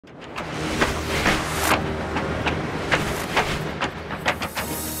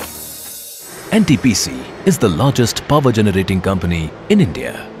NTPC is the largest power generating company in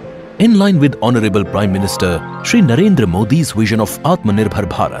India. In line with Honorable Prime Minister Shri Narendra Modi's vision of Atmanirbhar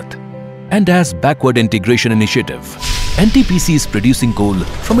Bharat and as backward integration initiative, NTPC is producing coal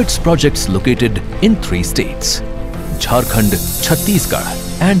from its projects located in 3 states: Jharkhand,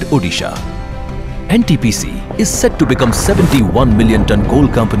 Chhattisgarh and Odisha. NTPC is set to become 71 million ton coal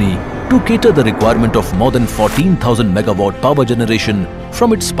company to cater the requirement of more than 14,000 megawatt power generation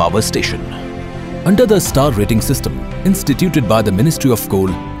from its power station. Under the star rating system instituted by the Ministry of Coal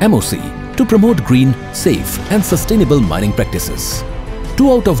 (MOC) to promote green, safe and sustainable mining practices,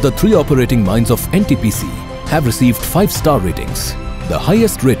 2 out of the 3 operating mines of NTPC have received 5-star ratings. The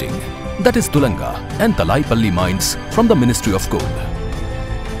highest rating, that is Dulanga and Talaipalli mines from the Ministry of Coal.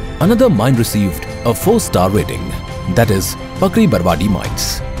 Another mine received a 4-star rating, that is Pakri-Barwadih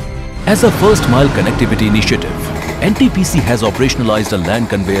mines. As a first-mile connectivity initiative, NTPC has operationalized a land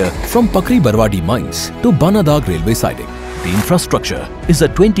conveyor from Pakri-Barwadih mines to Banadag railway siding. The infrastructure is a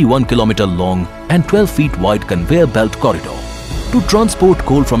 21-kilometer long and 12 feet wide conveyor belt corridor to transport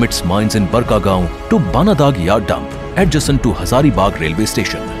coal from its mines in Barkagaon to Banadag yard dump adjacent to Hazaribagh railway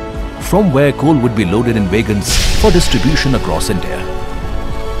station, from where coal would be loaded in wagons for distribution across India.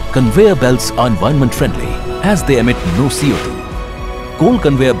 Conveyor belts are environment friendly as they emit no CO2. Coal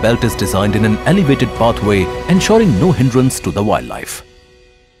conveyor belt is designed in an elevated pathway ensuring no hindrance to the wildlife.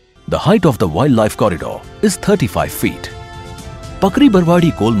 The height of the wildlife corridor is 35 feet.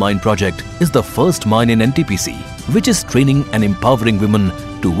 Pakri-Barwadih coal mine project is the first mine in NTPC which is training and empowering women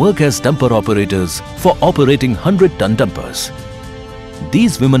to work as dumper operators for operating 100-ton dumpers.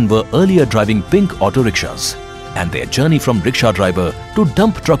 These women were earlier driving pink auto rickshaws, and their journey from rickshaw driver to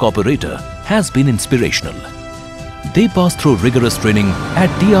dump truck operator has been inspirational. They passed through rigorous training at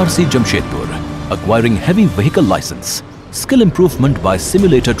TRC Jamshedpur, acquiring heavy vehicle license, skill improvement by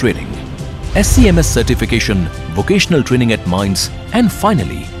simulator training, SCMS certification, vocational training at mines and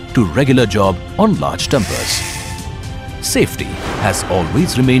finally to regular job on large dumpers. Safety has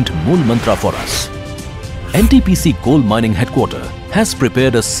always remained Mool Mantra for us. NTPC Coal Mining Headquarters has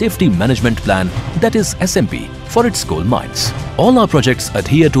prepared a safety management plan, that is SMP, for its coal mines. All our projects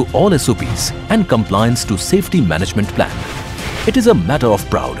adhere to all SOPs and compliance to safety management plan. It is a matter of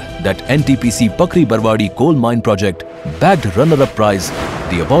pride that NTPC Pakri-Barwadih coal mine project bagged runner-up prize.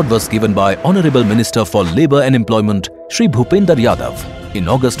 The award was given by Honorable Minister for Labour and Employment Shri Bhupender Yadav in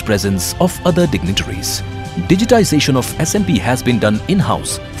august presence of other dignitaries. Digitization of SMP has been done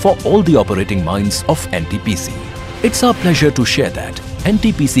in-house for all the operating mines of NTPC. It's our pleasure to share that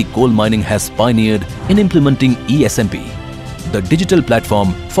NTPC Coal Mining has pioneered in implementing eSMP, the digital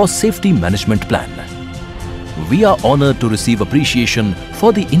platform for safety management plan. We are honored to receive appreciation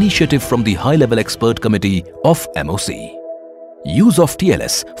for the initiative from the High-Level Expert Committee of MOC. Use of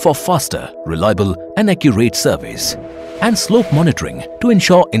TLS for faster, reliable and accurate surveys, and slope monitoring to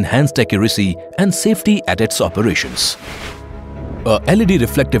ensure enhanced accuracy and safety at its operations. A LED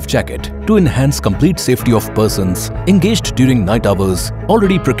reflective jacket to enhance complete safety of persons engaged during night hours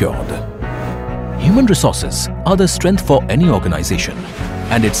already procured. Human resources are the strength for any organization,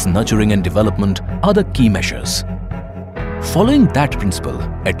 and its nurturing and development are the key measures. Following that principle,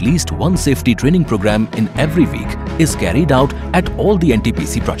 at least one safety training program in every week is carried out at all the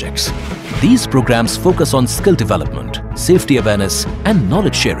NTPC projects. These programs focus on skill development, safety awareness and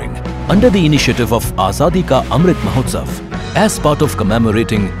knowledge sharing under the initiative of Azadi Ka Amrit Mahotsav as part of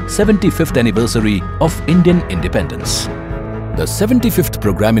commemorating 75th anniversary of Indian independence. The 75th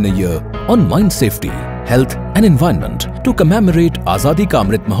program in a year on mine safety, health and environment to commemorate Azadi Ka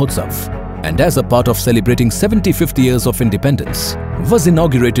Amrit Mahotsav and as a part of celebrating 75th years of independence was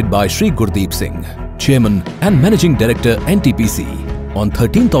inaugurated by Shri Gurdeep Singh, Chairman and Managing Director NTPC on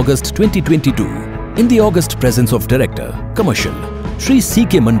 13th August 2022 in the august presence of Director, Commercial, Shri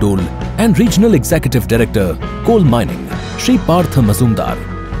C.K. Mandol and Regional Executive Director, Coal Mining, Shri Partha Mazumdar.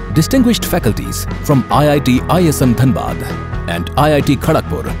 Distinguished faculties from IIT ISM Dhanbad and IIT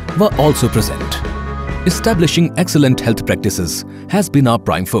Kharagpur were also present. Establishing excellent health practices has been our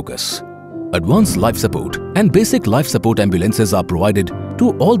prime focus. Advanced life support and basic life support ambulances are provided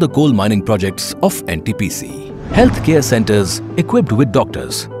to all the coal mining projects of NTPC. Healthcare centers equipped with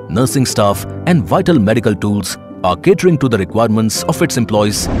doctors, nursing staff and vital medical tools are catering to the requirements of its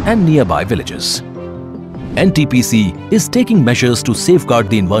employees and nearby villages. NTPC is taking measures to safeguard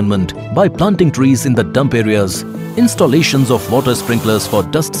the environment by planting trees in the dump areas, installations of water sprinklers for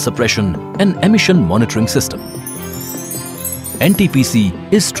dust suppression and emission monitoring system.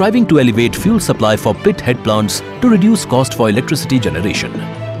 NTPC is striving to elevate fuel supply for pit head plants to reduce cost for electricity generation.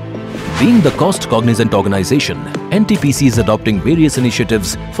 Being the cost-cognizant organization, NTPC is adopting various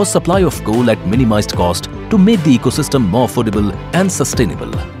initiatives for supply of coal at minimized cost to make the ecosystem more affordable and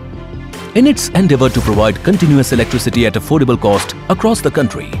sustainable. In its endeavor to provide continuous electricity at affordable cost across the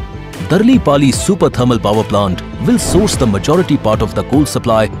country, Talaipalli Super Thermal Power Plant will source the majority part of the coal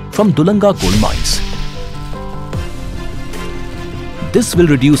supply from Dulanga coal mines. This will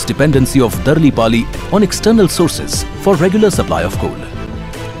reduce dependency of Talaipalli on external sources for regular supply of coal.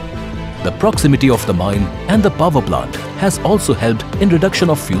 The proximity of the mine and the power plant has also helped in reduction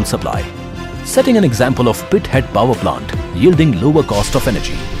of fuel supply, setting an example of pit head power plant yielding lower cost of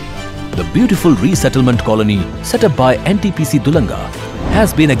energy. The beautiful resettlement colony set up by NTPC Dulanga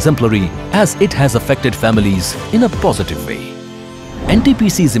has been exemplary as it has affected families in a positive way.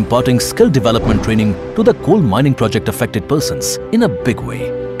 NTPC is imparting skill development training to the coal mining project affected persons in a big way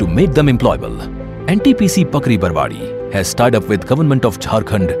to make them employable. NTPC Pakri-Barwadih has tied up with Government of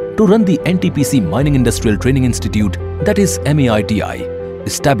Jharkhand to run the NTPC Mining Industrial Training Institute, that is MAITI,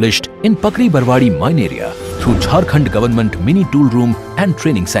 established in Pakri-Barwadih mine area through Jharkhand Government Mini Tool Room and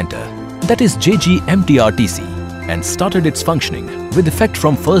Training Center, that is JGMTRTC, and started its functioning with effect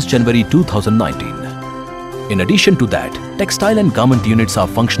from 1st January 2019. In addition to that, textile and garment units are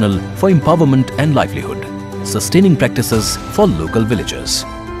functional for empowerment and livelihood, sustaining practices for local villagers.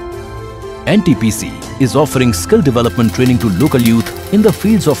 NTPC is offering skill development training to local youth in the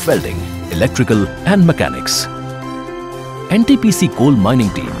fields of welding, electrical and mechanics. NTPC coal mining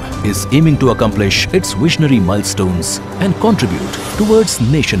team is aiming to accomplish its visionary milestones and contribute towards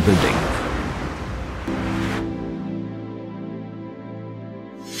nation building.